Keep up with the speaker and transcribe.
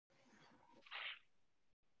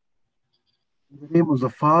In the name of the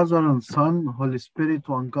Father and Son, Holy Spirit,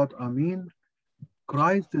 one God, Amen.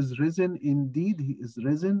 Christ is risen. Indeed, He is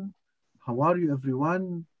risen. How are you,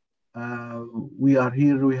 everyone? We are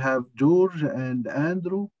here. We have George and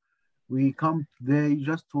Andrew. We come today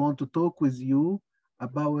just want to talk with you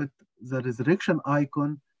about the resurrection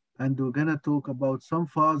icon, and we're gonna talk about some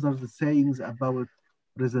fathers' sayings about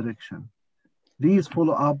resurrection. Please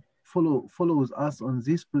follows us on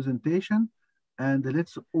this presentation, and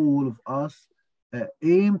let's all of us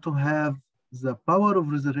aim to have the power of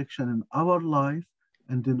resurrection in our life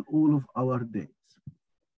and in all of our days.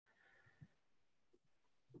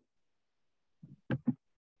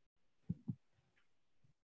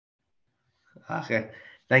 Okay,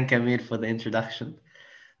 thank you, Amir, for the introduction.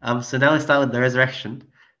 So now we start with the resurrection,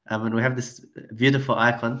 and we have this beautiful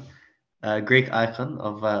icon, Greek icon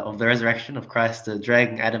of the resurrection of Christ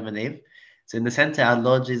dragging Adam and Eve. So in the center, our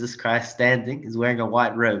Lord Jesus Christ standing is wearing a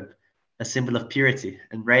white robe, a symbol of purity,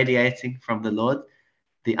 and radiating from the Lord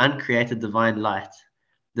the uncreated divine light.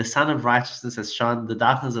 The sun of righteousness has shone, the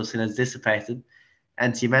darkness of sin has dissipated,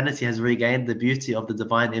 and humanity has regained the beauty of the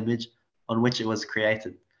divine image on which it was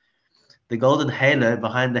created. The golden halo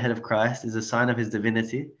behind the head of Christ is a sign of his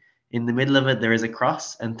divinity. In the middle of it, there is a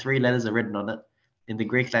cross, and three letters are written on it, in the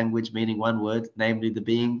Greek language meaning one word, namely the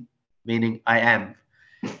being meaning I am.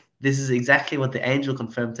 This is exactly what the angel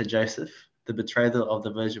confirmed to Joseph, the betrothal of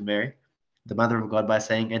the Virgin Mary, the Mother of God, by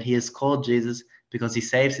saying, "And he is called Jesus because he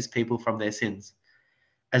saves his people from their sins."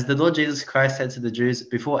 As the Lord Jesus Christ said to the Jews,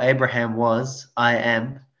 "Before Abraham was, I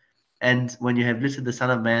am, and when you have lifted the Son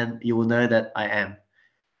of Man, you will know that I am."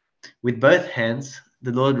 With both hands,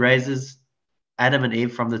 the Lord raises Adam and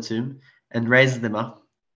Eve from the tomb and raises them up.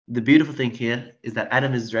 The beautiful thing here is that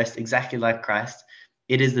Adam is dressed exactly like Christ.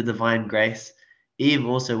 It is the divine grace. Eve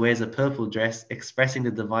also wears a purple dress expressing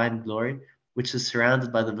the divine glory, which is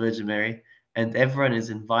surrounded by the Virgin Mary, and everyone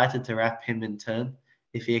is invited to wrap him in turn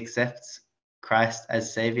if he accepts Christ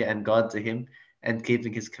as Savior and God to him and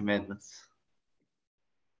keeping his commandments.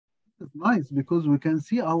 It's nice because we can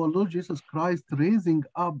see our Lord Jesus Christ raising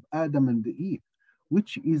up Adam and Eve,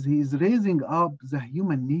 which is He's raising up the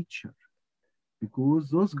human nature. Because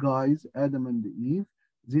those guys, Adam and Eve,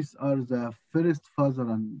 these are the first father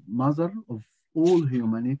and mother of all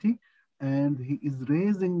humanity, and He is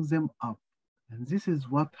raising them up. And this is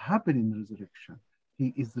what happened in resurrection.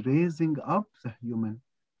 He is raising up the human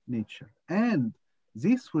nature. And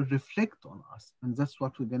this will reflect on us. And that's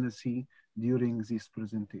what we're going to see during this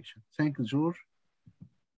presentation. Thank you, George.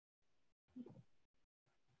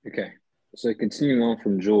 Okay, so continuing on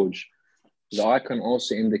from George, the icon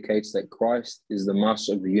also indicates that Christ is the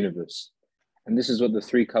master of the universe. And this is what the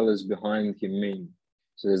three colors behind him mean.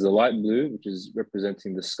 So there's the light blue, which is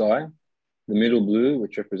representing the sky, the middle blue,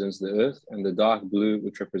 which represents the earth, and the dark blue,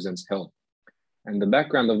 which represents hell. And the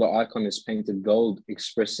background of the icon is painted gold,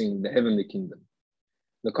 expressing the heavenly kingdom.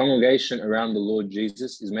 The congregation around the Lord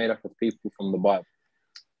Jesus is made up of people from the Bible.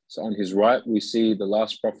 So on his right, we see the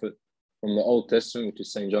last prophet from the Old Testament, which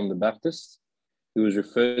is St. John the Baptist, who is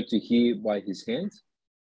referred to here by his hand.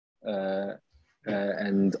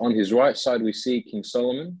 And on his right side, we see King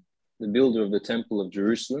Solomon, the builder of the Temple of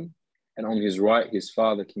Jerusalem. And on his right, his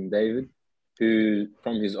father, King David, who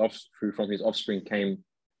from his offspring came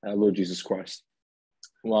Lord Jesus Christ.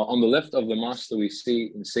 While on the left of the master, we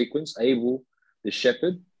see in sequence Abel, the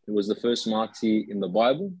shepherd, who was the first martyr in the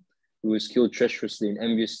Bible, who was killed treacherously and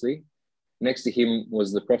enviously. Next to him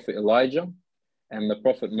was the prophet Elijah and the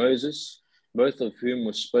prophet Moses, both of whom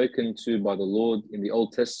were spoken to by the Lord in the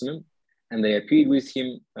Old Testament, and they appeared with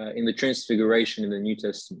him in the Transfiguration in the New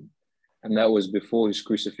Testament. And that was before his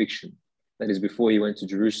crucifixion. That is before he went to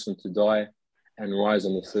Jerusalem to die and rise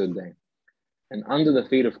on the third day. And under the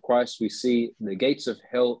feet of Christ, we see the gates of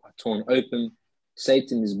hell are torn open,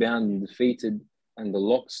 Satan is bound and defeated, and the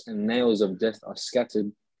locks and nails of death are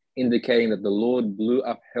scattered, indicating that the Lord blew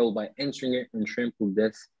up hell by entering it and trampled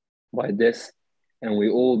death by death, and we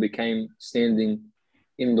all became standing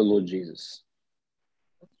in the Lord Jesus.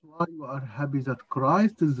 That's why we are happy that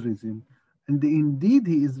Christ is risen, and indeed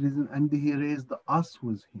He is risen, and He raised us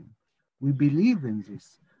with Him. We believe in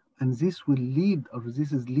this, and this will lead, or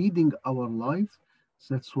this is leading our life.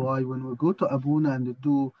 That's why when we go to Abuna and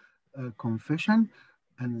do confession,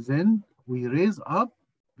 and then we raise up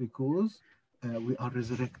because we are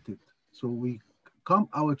resurrected. So we come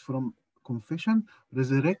out from confession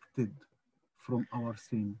resurrected from our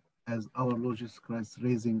sin, as our Lord Jesus Christ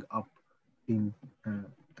raising up in,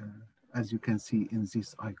 as you can see in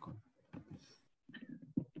this icon.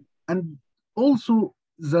 And also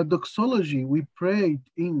the doxology we prayed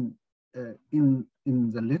in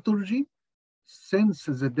the liturgy. since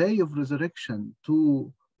the day of resurrection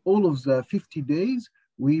to all of the 50 days,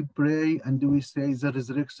 we pray and we say the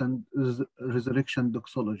resurrection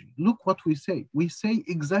doxology. Look what we say. We say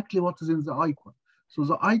exactly what is in the icon. So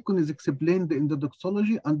the icon is explained in the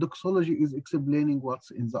doxology, and doxology is explaining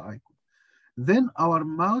what's in the icon. Then our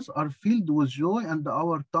mouths are filled with joy, and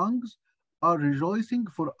our tongues are rejoicing,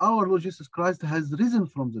 for our Lord Jesus Christ has risen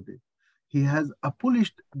from the dead. He has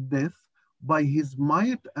abolished death by his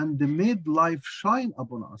might and made life shine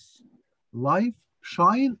upon us. Life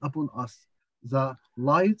shine upon us, the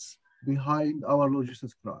lights behind our Lord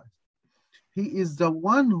Jesus Christ. He is the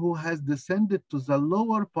one who has descended to the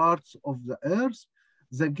lower parts of the earth.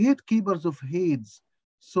 The gatekeepers of Hades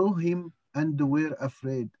saw him and were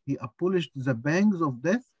afraid. He abolished the pangs of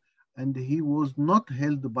death, and he was not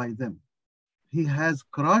held by them. He has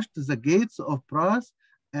crushed the gates of brass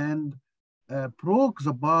and broke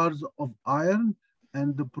the bars of iron,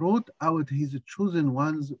 and brought out his chosen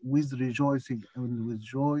ones with rejoicing and with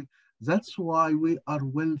joy. That's why we are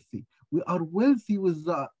wealthy. We are wealthy with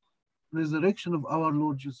the resurrection of our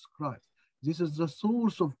Lord Jesus Christ. This is the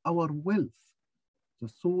source of our wealth. The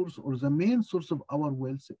source, or the main source of our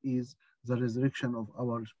wealth, is the resurrection of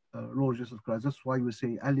our Lord Jesus Christ. That's why we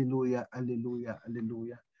say Alleluia, Alleluia,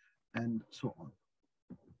 Alleluia, and so on.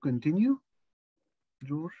 Continue,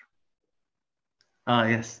 George.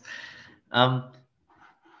 Yes.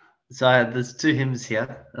 So there's two hymns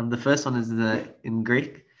here. The first one is in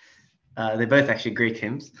Greek. They're both actually Greek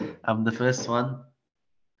hymns. The first one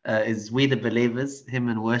is We the Believers, hymn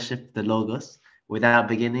and worship the Logos, without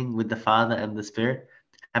beginning, with the Father and the Spirit,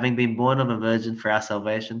 having been born of a virgin for our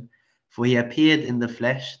salvation. For he appeared in the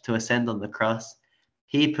flesh to ascend on the cross.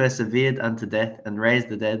 He persevered unto death and raised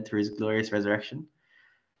the dead through his glorious resurrection.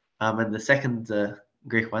 And the second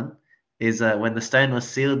Greek one is when the stone was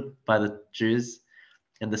sealed by the Jews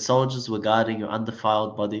and the soldiers were guarding your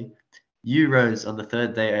undefiled body, you rose on the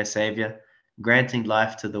third day, O Savior, granting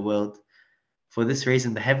life to the world. For this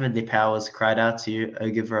reason, the heavenly powers cried out to you, O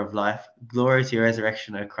giver of life. Glory to your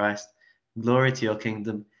resurrection, O Christ. Glory to your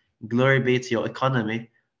kingdom. Glory be to your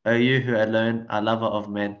economy, O you who alone are lover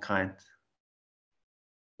of mankind.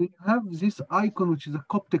 We have this icon, which is a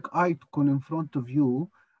Coptic icon in front of you.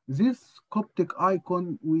 This Coptic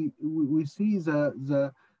icon, we see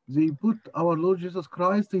they put our Lord Jesus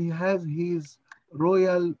Christ. He has his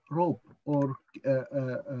royal robe, or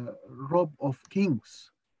robe of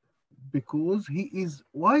kings, because he is,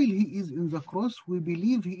 while he is in the cross, we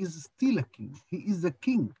believe he is still a king. He is a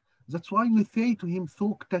king. That's why we say to him,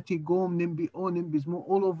 Thok tatigom nimbi o nimbismo,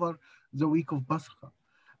 all over the week of Pascha.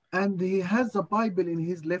 And he has the Bible in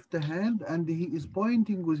his left hand, and he is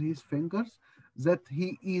pointing with his fingers that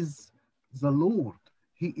he is the Lord.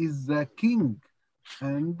 He is the king,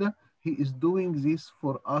 and he is doing this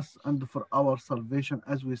for us and for our salvation,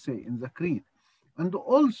 as we say in the creed. And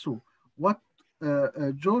also what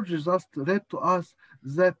George just read to us,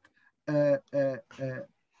 that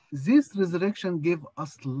this resurrection gave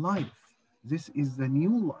us life. This is the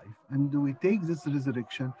new life, and we take this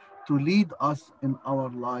resurrection to lead us in our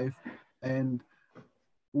life. And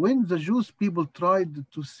when the Jewish people tried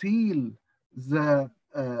to seal the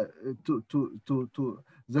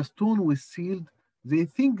the stone was sealed, they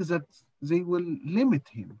think that they will limit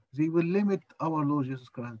him. They will limit our Lord Jesus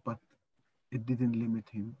Christ, but it didn't limit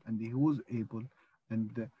him, and he was able,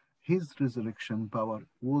 and his resurrection power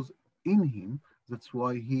was in him. That's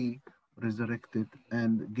why he resurrected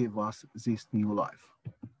and gave us this new life.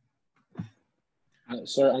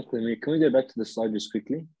 Sorry, Uncle Emir, can we go back to the slide just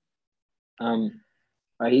quickly?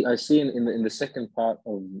 I see in the second part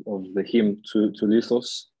of the hymn to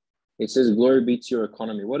Lithos, it says, "Glory be to your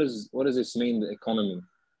economy." What does this mean? The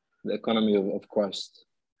economy of Christ.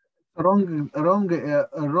 Wrong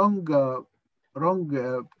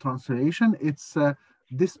translation. It's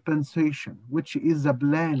dispensation, which is a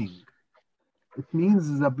planning. It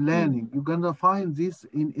means the planning. You're gonna find this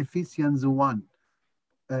in Ephesians 1.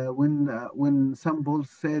 When St. Paul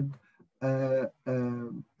said the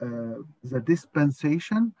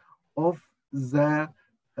dispensation of the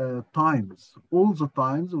times, all the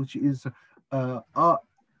times, which is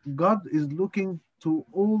God is looking to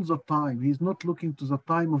all the time. He's not looking to the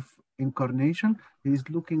time of incarnation. He's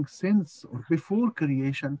looking since or before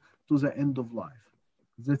creation to the end of life.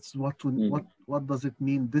 That's what does it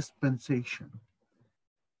mean, dispensation?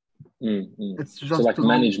 It's just so like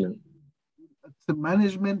management. It's the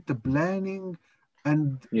management, the planning,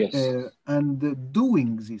 and yes, and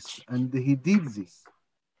doing this, and he did this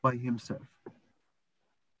by himself.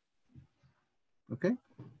 Okay,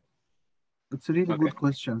 it's a really good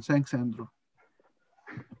question. Thanks, Andrew.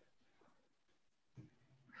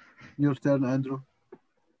 Your turn, Andrew.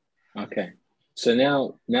 Okay. So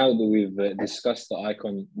now that we've discussed the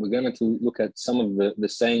icon, we're going to look at some of the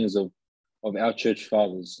sayings of our church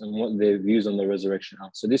fathers and what their views on the resurrection are.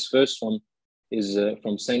 So this first one is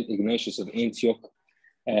from Saint Ignatius of Antioch.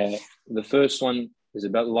 The first one is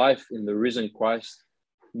about life in the risen Christ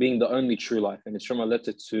being the only true life. And it's from a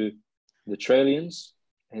letter to the Trallians.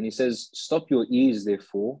 And he says, "Stop your ears,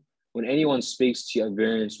 therefore, when anyone speaks to you at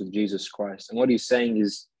variance with Jesus Christ." And what he's saying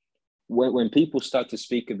is, when people start to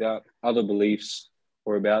speak about other beliefs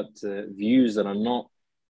or about views that are not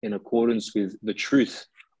in accordance with the truth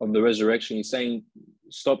of the resurrection, he's saying,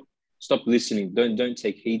 stop listening. Don't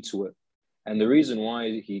take heed to it. And the reason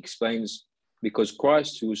why, he explains, because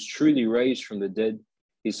Christ, who was truly raised from the dead,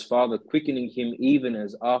 his Father quickening him, even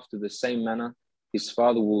as after the same manner his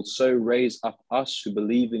Father will so raise up us who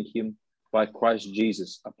believe in him by Christ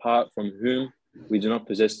Jesus, apart from whom we do not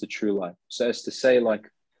possess the true life. So as to say, like,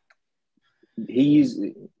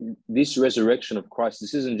 this resurrection of Christ,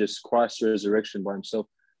 this isn't just Christ's resurrection by himself.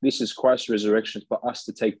 This is Christ's resurrection for us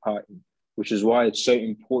to take part in, which is why it's so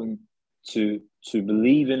important to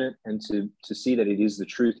believe in it and to see that it is the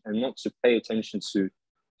truth, and not to pay attention to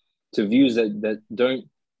views that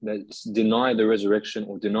deny the resurrection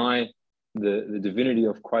or deny the divinity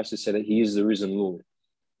of Christ, to say that he is the risen Lord.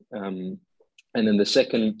 And then the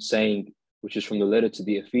second saying, which is from the letter to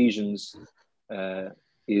the Ephesians,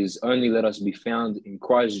 is, "Only let us be found in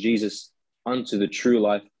Christ Jesus unto the true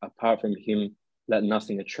life. Apart from him, let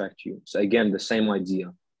nothing attract you." So again, the same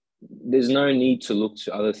idea. There's no need to look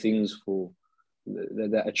to other things for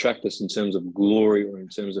that attract us in terms of glory or in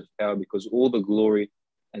terms of power, because all the glory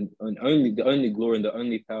and only glory and the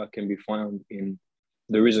only power can be found in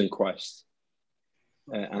the risen Christ.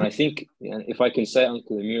 And I think, if I can say,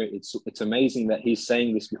 Uncle Amir, it's amazing that he's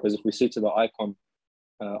saying this, because if we see to the icon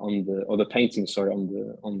on the painting, sorry,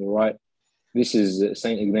 on the right, this is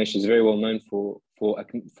Saint Ignatius, very well known for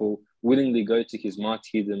willingly go to his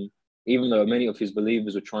martyrdom, even though many of his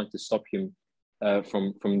believers were trying to stop him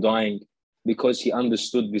from dying, because he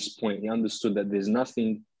understood this point. He understood that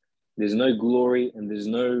there's no glory and there's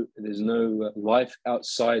no life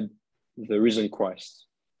outside the risen Christ.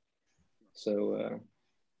 So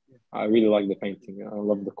I really like the painting. I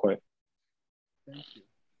love the quote. Thank you.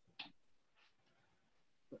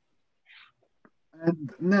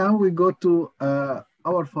 And now we go to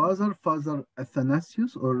our father, Father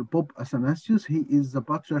Athanasius, or Pope Athanasius. He is the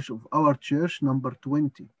patriarch of our church, number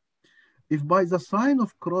 20. "If by the sign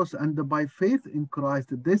of cross and by faith in Christ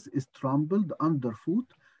this is trampled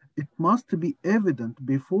underfoot, it must be evident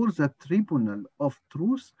before the tribunal of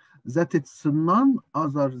truth that it's none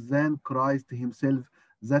other than Christ himself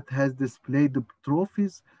that has displayed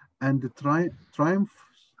trophies and triumphs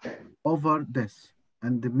over death,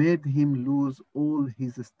 and made him lose all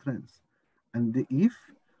his strength. And if,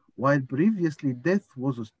 while previously death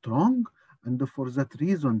was strong, and for that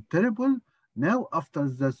reason terrible, now after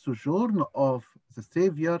the sojourn of the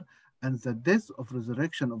Savior and the death of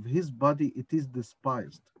resurrection of his body, it is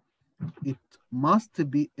despised. It must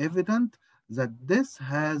be evident that this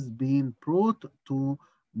has been brought to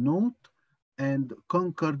naught and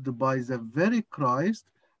conquered by the very Christ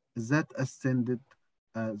that ascended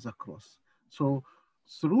the cross." So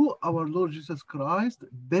through our Lord Jesus Christ,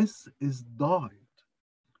 death is died.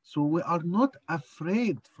 So we are not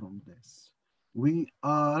afraid from this. We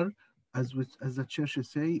are, as the churches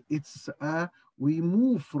say, we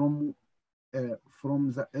move from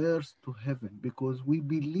the earth to heaven because we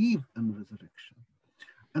believe in resurrection.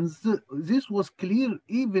 And this was clear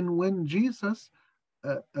even when Jesus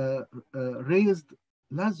raised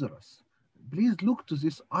Lazarus. Please look to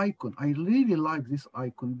this icon. I really like this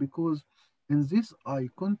icon because in this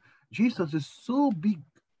icon, Jesus is so big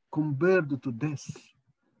compared to death,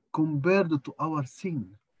 compared to our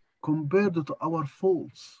sin, compared to our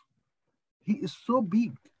faults. He is so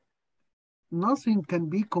big. Nothing can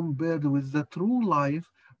be compared with the true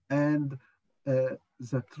life and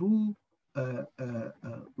the true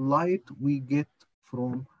light we get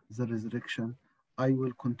from the resurrection. I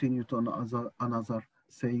will continue to another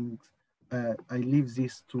sayings. I leave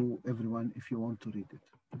this to everyone if you want to read it.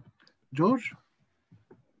 George?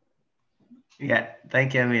 Yeah,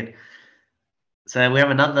 thank you, Amir. So we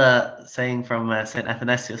have another saying from St.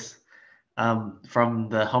 Athanasius, from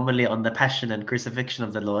the homily on the Passion and Crucifixion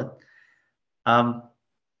of the Lord. And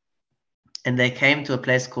they came to a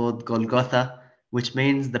place called Golgotha, which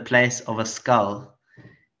means the place of a skull.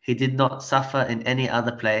 He did not suffer in any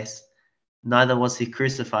other place, neither was he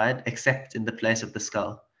crucified except in the place of the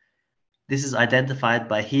skull. This is identified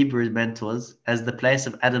by Hebrew mentors as the place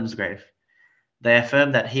of Adam's grave. They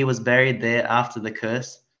affirm that he was buried there after the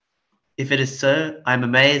curse, If it is so, I am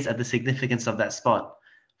amazed at the significance of that spot.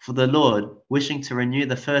 For the Lord, wishing to renew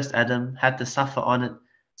the first Adam, had to suffer on it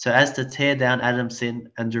so as to tear down Adam's sin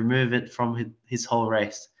and remove it from his whole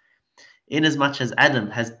race. Inasmuch as Adam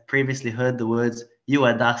has previously heard the words, "You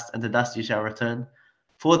are dust, and to dust you shall return."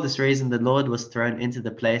 For this reason, the Lord was thrown into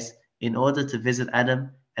the place in order to visit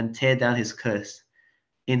Adam and tear down his curse.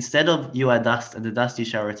 Instead of "You are dust, and to dust you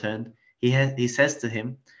shall return," he says to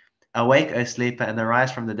him, "Awake, O sleeper, and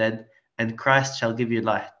arise from the dead, and Christ shall give you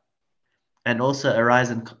light. And also arise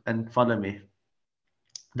and follow me,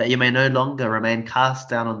 that you may no longer remain cast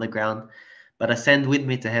down on the ground, but ascend with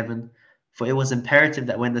me to heaven. For it was imperative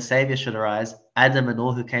that when the Savior should arise, Adam and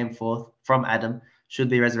all who came forth from Adam should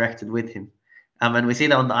be resurrected with him." And we see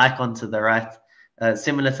that on the icon to the right,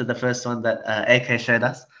 similar to the first one that AK showed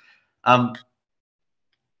us.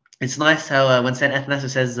 It's nice how when Saint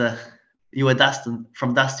Athanasius says, "You are dust, and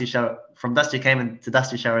from dust you came, and to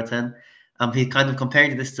dust you shall return." He kind of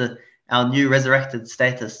comparing this to our new resurrected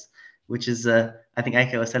status, which is, I think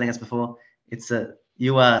AK was telling us before, it's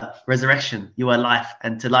you are resurrection, you are life,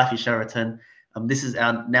 and to life you shall return. This is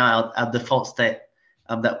our default state.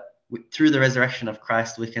 That through the resurrection of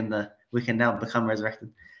Christ we can now become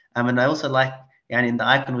resurrected. And I also like, and in the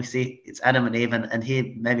icon we see it's Adam and Eve, and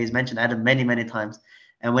here maybe he's mentioned Adam many times.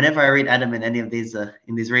 And whenever I read Adam in any of these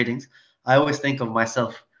in these readings, I always think of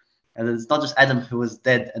myself. And it's not just Adam who was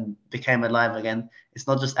dead and became alive again. It's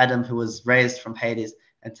not just Adam who was raised from Hades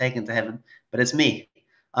and taken to heaven, but it's me.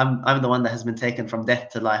 I'm the one that has been taken from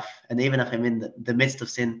death to life. And even if I'm in the midst of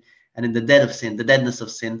sin and in the dead of sin, the deadness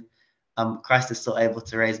of sin, Christ is still able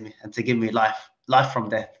to raise me and to give me life from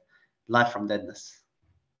death, life from deadness.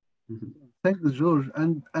 Thank you, George.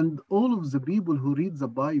 And all of the people who read the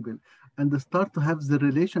Bible and they start to have the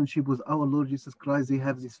relationship with our Lord Jesus Christ, they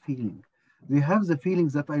have this feeling. They have the feeling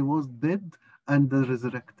that I was dead and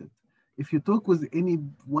resurrected. If you talk with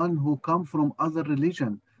anyone who come from other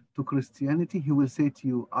religion to Christianity, he will say to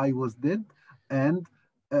you, "I was dead and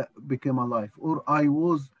became alive," or "I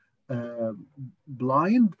was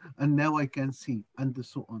blind and now I can see," and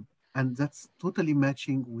so on. And that's totally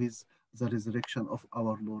matching with the resurrection of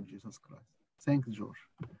our Lord Jesus Christ. Thanks, George.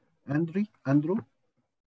 Andrew?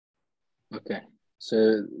 Okay.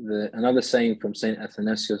 So another saying from Saint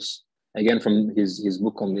Athanasius, again from his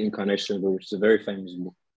book on the Incarnation, which is a very famous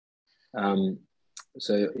book.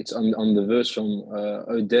 So it's on the verse from,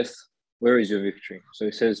 "O death, where is your victory?" So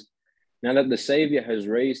it says, "Now that the Savior has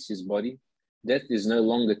raised his body, death is no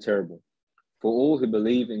longer terrible. For all who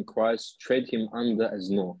believe in Christ tread him under as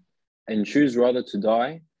naught, and choose rather to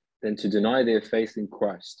die than to deny their faith in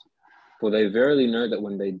Christ. For they verily know that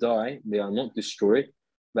when they die, they are not destroyed,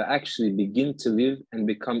 but actually begin to live and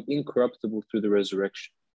become incorruptible through the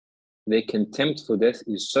resurrection. Their contempt for death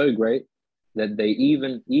is so great that they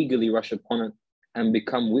even eagerly rush upon it and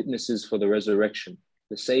become witnesses for the resurrection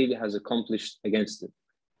the Savior has accomplished against it.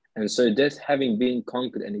 And so death having been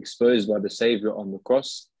conquered and exposed by the Savior on the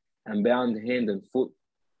cross and bound hand and foot,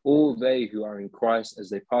 all they who are in Christ as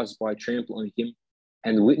they pass by trample on him,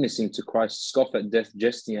 and witnessing to Christ scoff at death,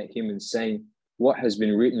 jesting at him and saying, what has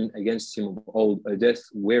been written against him of old, O death,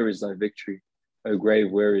 where is thy victory? O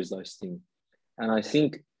grave, where is thy sting? And I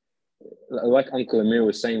think, like Uncle Amir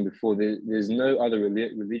was saying before, there's no other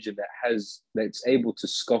religion that's able to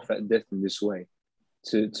scoff at death in this way.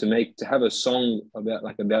 To have a song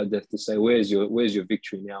about death, to say, where's your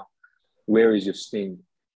victory now? Where is your sting?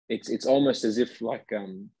 It's almost as if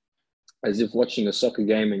watching a soccer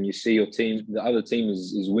game and you see your team, the other team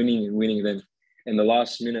is winning and winning, then in the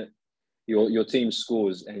last minute your team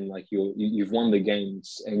scores and like you've won the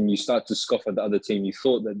games and you start to scoff at the other team. You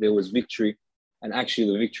thought that there was victory and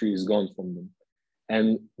actually the victory is gone from them.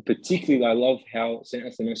 And particularly I love how St.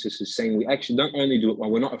 Athanasius is saying we actually don't only do it while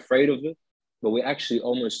we're not afraid of it, but we actually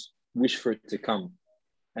almost wish for it to come.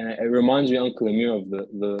 And it reminds me, Uncle Amir, of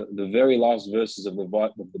the very last verses of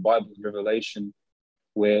the Bible, Revelation,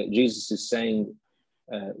 where Jesus is saying,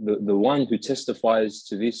 the one who testifies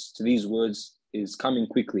to these words is coming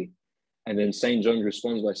quickly. And then St. John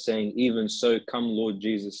responds by saying, even so, come, Lord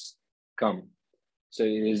Jesus, come. So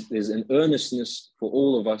there's an earnestness for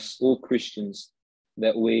all of us, all Christians,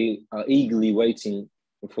 that we are eagerly waiting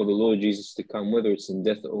for the Lord Jesus to come, whether it's in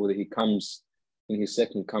death or whether he comes in his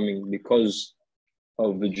second coming, because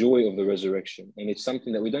of the joy of the resurrection. And it's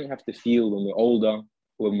something that we don't have to feel when we're older,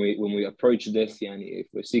 when we approach death, if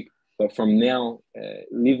we're sick. But from now,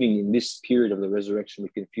 living in this period of the resurrection, we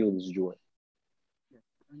can feel this joy.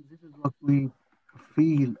 And this is what we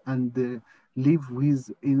feel and live with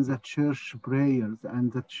in the church prayers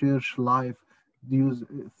and the church life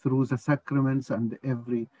through the sacraments and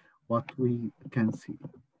what we can see.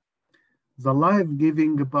 The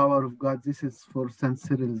life-giving power of God. This is for Saint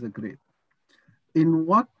Cyril the Great. In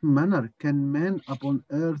what manner can man upon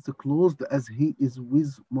earth, clothed as he is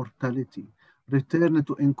with mortality, return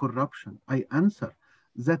to incorruption? I answer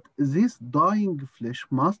that this dying flesh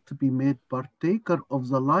must be made partaker of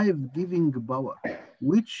the life-giving power,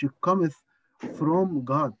 which cometh from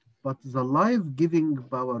God. But the life-giving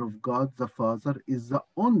power of God the Father is the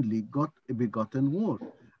only God begotten Word,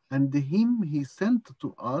 and him he sent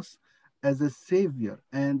to us as a Savior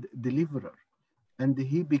and Deliverer. And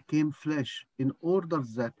he became flesh in order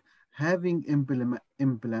that, having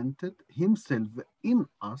implanted himself in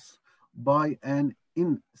us by an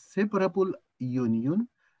inseparable union,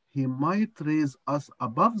 he might raise us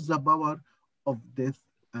above the power of death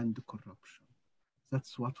and corruption.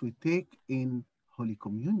 That's what we take in Holy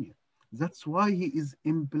Communion. That's why he is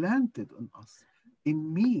implanted on us,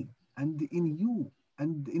 in me and in you,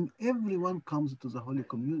 and in everyone comes to the Holy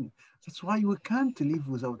Communion. That's why we can't live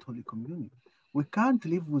without Holy Communion. We can't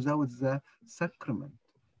live without the sacrament,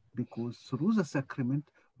 because through the sacrament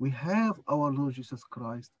we have our Lord Jesus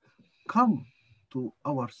Christ come to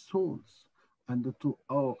our souls and to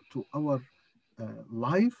our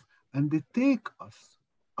life, and they take us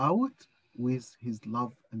out with his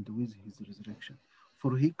love and with his resurrection.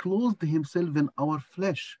 For he clothed himself in our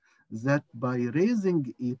flesh, that by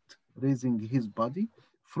raising his body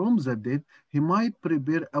from the dead, he might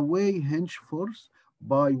prepare a way henceforth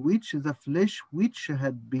by which the flesh which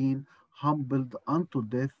had been humbled unto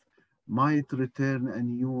death might return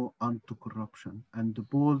anew unto corruption. And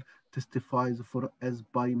Paul testifies, for as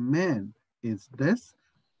by man is death,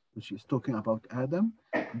 which is talking about Adam,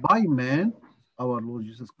 by man, our Lord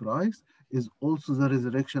Jesus Christ, is also the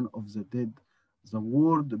resurrection of the dead. The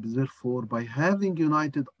Word, therefore, by having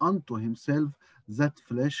united unto himself that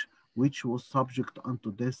flesh which was subject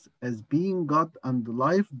unto death, as being God and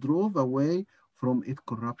life, drove away from it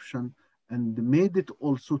corruption, and made it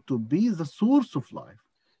also to be the source of life.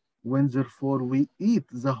 When therefore we eat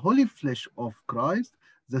the holy flesh of Christ,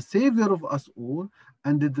 the Savior of us all,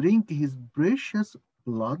 and drink his precious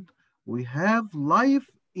blood, we have life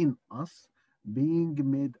in us, being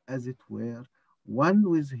made as it were one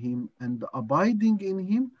with him, and abiding in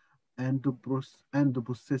him, and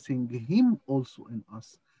possessing him also in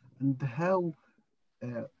us. And how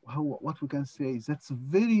what we can say is that's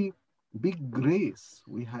very big grace.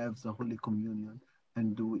 We have the Holy Communion,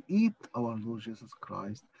 and we eat our Lord Jesus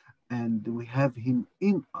Christ, and we have him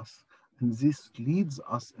in us, and this leads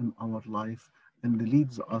us in our life and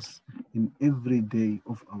leads us in every day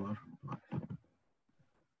of our life.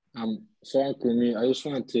 So Uncle Amir, I just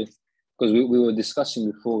wanted to, because we were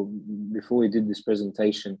discussing before we did this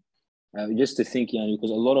presentation, just to think,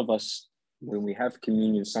 because a lot of us, when we have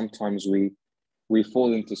communion, sometimes we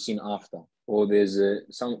fall into sin after, or there's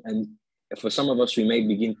and for some of us, we may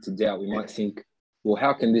begin to doubt. We might think, well,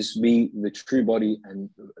 how can this be the true body and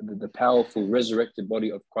the powerful resurrected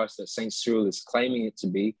body of Christ that Saint Cyril is claiming it to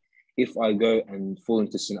be, if I go and fall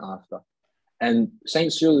into sin after? And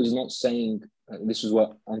Saint Cyril is not saying, this is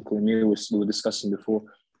what Uncle Amir we were discussing before,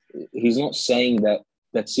 he's not saying that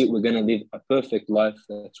that's it, we're going to live a perfect life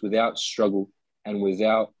that's without struggle and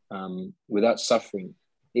without suffering.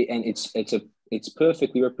 And it's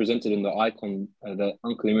perfectly represented in the icon that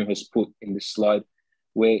Uncle Amir has put in this slide,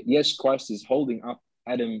 where yes, Christ is holding up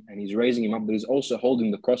Adam and he's raising him up, but he's also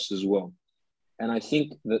holding the cross as well. And I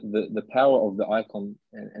think that the power of the icon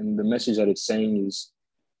and the message that it's saying is,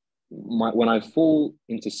 when I fall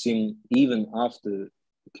into sin, even after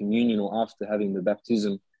communion or after having the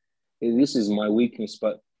baptism, this is my weakness,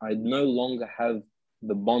 but I no longer have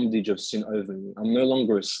the bondage of sin over me. I'm no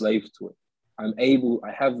longer a slave to it.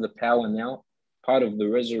 I have the power now, part of the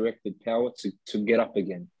resurrected power, to get up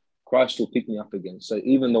again. Christ will pick me up again. So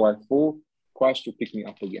even though I fall, Christ will pick me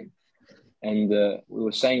up again. And we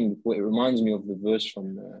were saying before, it reminds me of the verse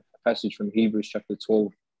from a passage from Hebrews chapter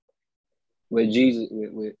 12, where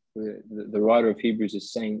the writer of Hebrews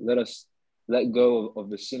is saying, let us let go of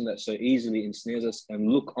the sin that so easily ensnares us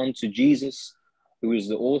and look unto Jesus, who is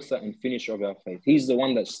the author and finisher of our faith. He's the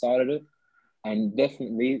one that started it. And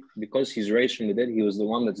definitely, because he's raised from the dead, he was the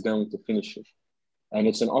one that's going to finish it. And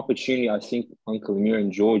it's an opportunity, I think, Uncle Amir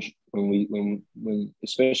and George, when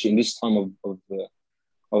especially in this time of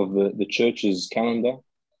the church's calendar,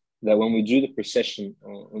 that when we do the procession,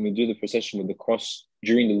 with the cross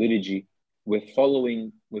during the liturgy, we're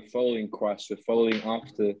following Christ. We're following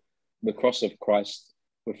after the cross of Christ.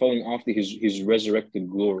 We're following after his resurrected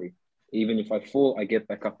glory. Even if I fall, I get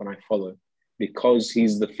back up and I follow, because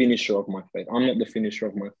he's the finisher of my faith. I'm not the finisher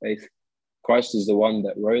of my faith. Christ is the one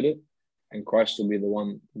that wrote it, and Christ will be the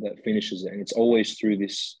one that finishes it. And it's always through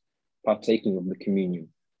this partaking of the communion.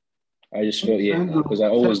 I just felt, because I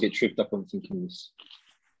always get tripped up on thinking this.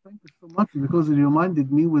 Thank you so much, because it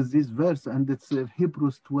reminded me with this verse, and it's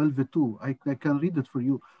Hebrews 12:2. I can read it for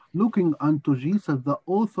you. Looking unto Jesus, the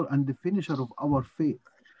author and the finisher of our faith,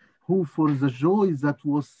 who for the joy that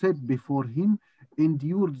was set before him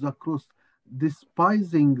endured the cross,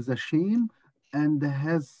 despising the shame, and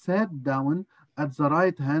has sat down at the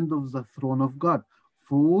right hand of the throne of God.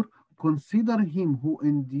 For consider him who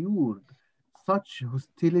endured such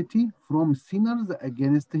hostility from sinners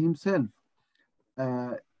against himself,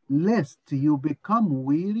 uh, lest you become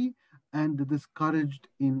weary and discouraged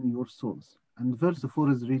in your souls. And verse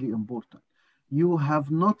 4 is really important. You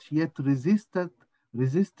have not yet resisted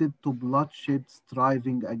to bloodshed,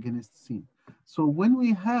 striving against sin. So when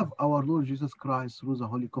we have our Lord Jesus Christ through the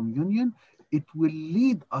Holy Communion, it will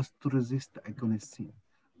lead us to resist against sin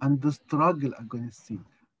and the struggle against sin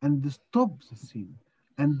and stop the sin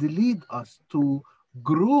and lead us to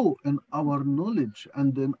grow in our knowledge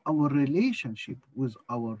and in our relationship with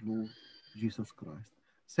our Lord Jesus Christ.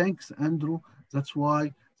 Thanks, Andrew. That's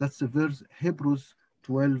the verse Hebrews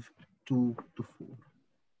 12:2-4.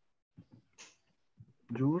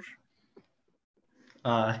 George?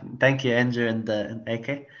 Thank you, Andrew and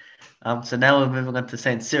AK. So now we're moving on to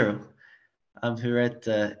Saint Cyril, who wrote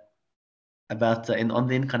about on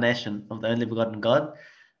the incarnation of the only begotten God,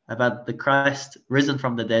 about the Christ risen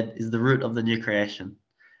from the dead is the root of the new creation.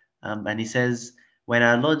 And he says, when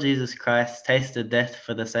our Lord Jesus Christ tasted death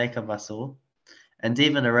for the sake of us all, and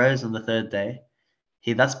even arose on the third day,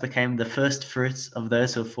 he thus became the first fruits of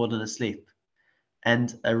those who have fallen asleep,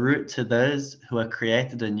 and a root to those who are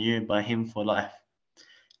created anew by him for life,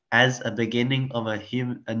 as a beginning of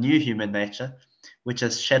a new human nature, which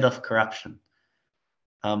has shed off corruption.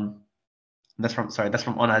 That's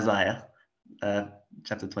from on Isaiah,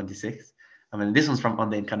 chapter 26. I mean, this one's from on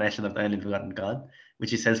the incarnation of the only begotten God,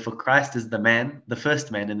 which he says, for Christ is the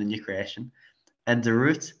first man in the new creation, and the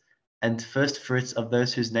root and first fruits of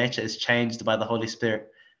those whose nature is changed by the Holy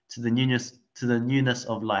Spirit to the newness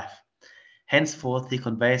of life. Henceforth he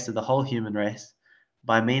conveys to the whole human race,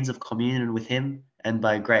 by means of communion with him and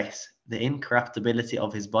by grace, the incorruptibility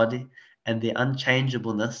of his body and the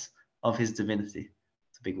unchangeableness of his divinity.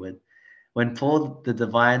 It's a big word. When Paul the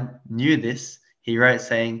divine knew this, he wrote,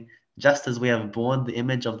 saying, just as we have borne the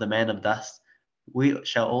image of the man of dust, we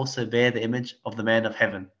shall also bear the image of the man of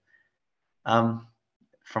heaven.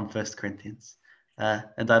 From 1 Corinthians.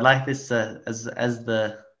 And I like this, as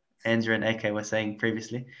the Andrew and AK were saying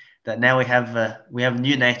previously, that now we have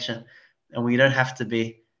new nature, and we don't have to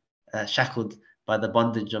be shackled by the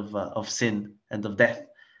bondage of sin and of death.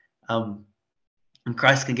 And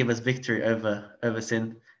Christ can give us victory over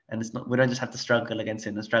sin, and we don't just have to struggle against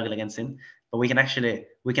sin, but we can actually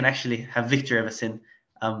have victory over sin,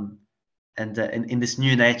 and in this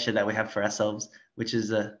new nature that we have for ourselves, which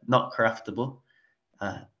is not corruptible,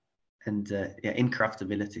 and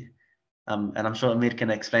incorruptibility. And I'm sure Amir can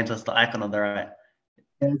explain to us the icon on the right.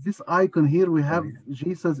 This icon here, we have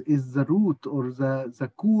Jesus is the root or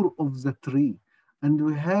the core of the tree. And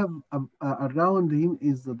we have around him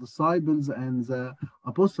is the disciples and the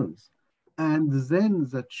apostles. And then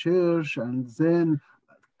the church, and then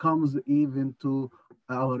comes even to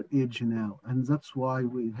our age now. And that's why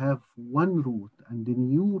we have one root and a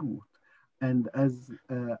new root. And as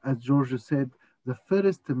George said, the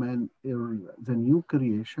first man, or the new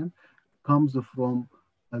creation, comes from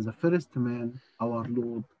the first man, our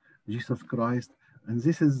Lord Jesus Christ. And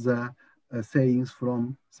this is the sayings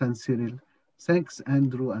from Saint Cyril. Thanks,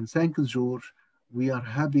 Andrew, and thanks, George. We are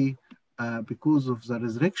happy because of the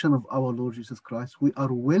resurrection of our Lord Jesus Christ. We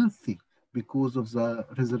are wealthy because of the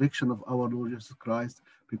resurrection of our Lord Jesus Christ,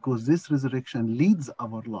 because this resurrection leads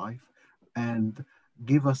our life and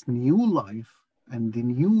give us new life and a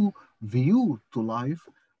new view to life.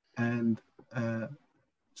 And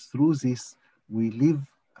through this, we live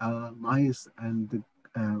a nice and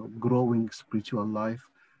growing spiritual life.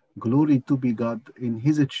 Glory to be God in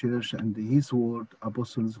his church and his word,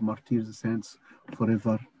 apostles, martyrs, saints,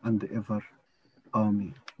 forever and ever.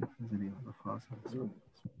 Amen. In the name of the Father.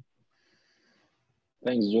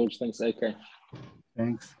 Thanks, George. Thanks, AK.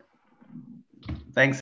 Thanks. Thanks.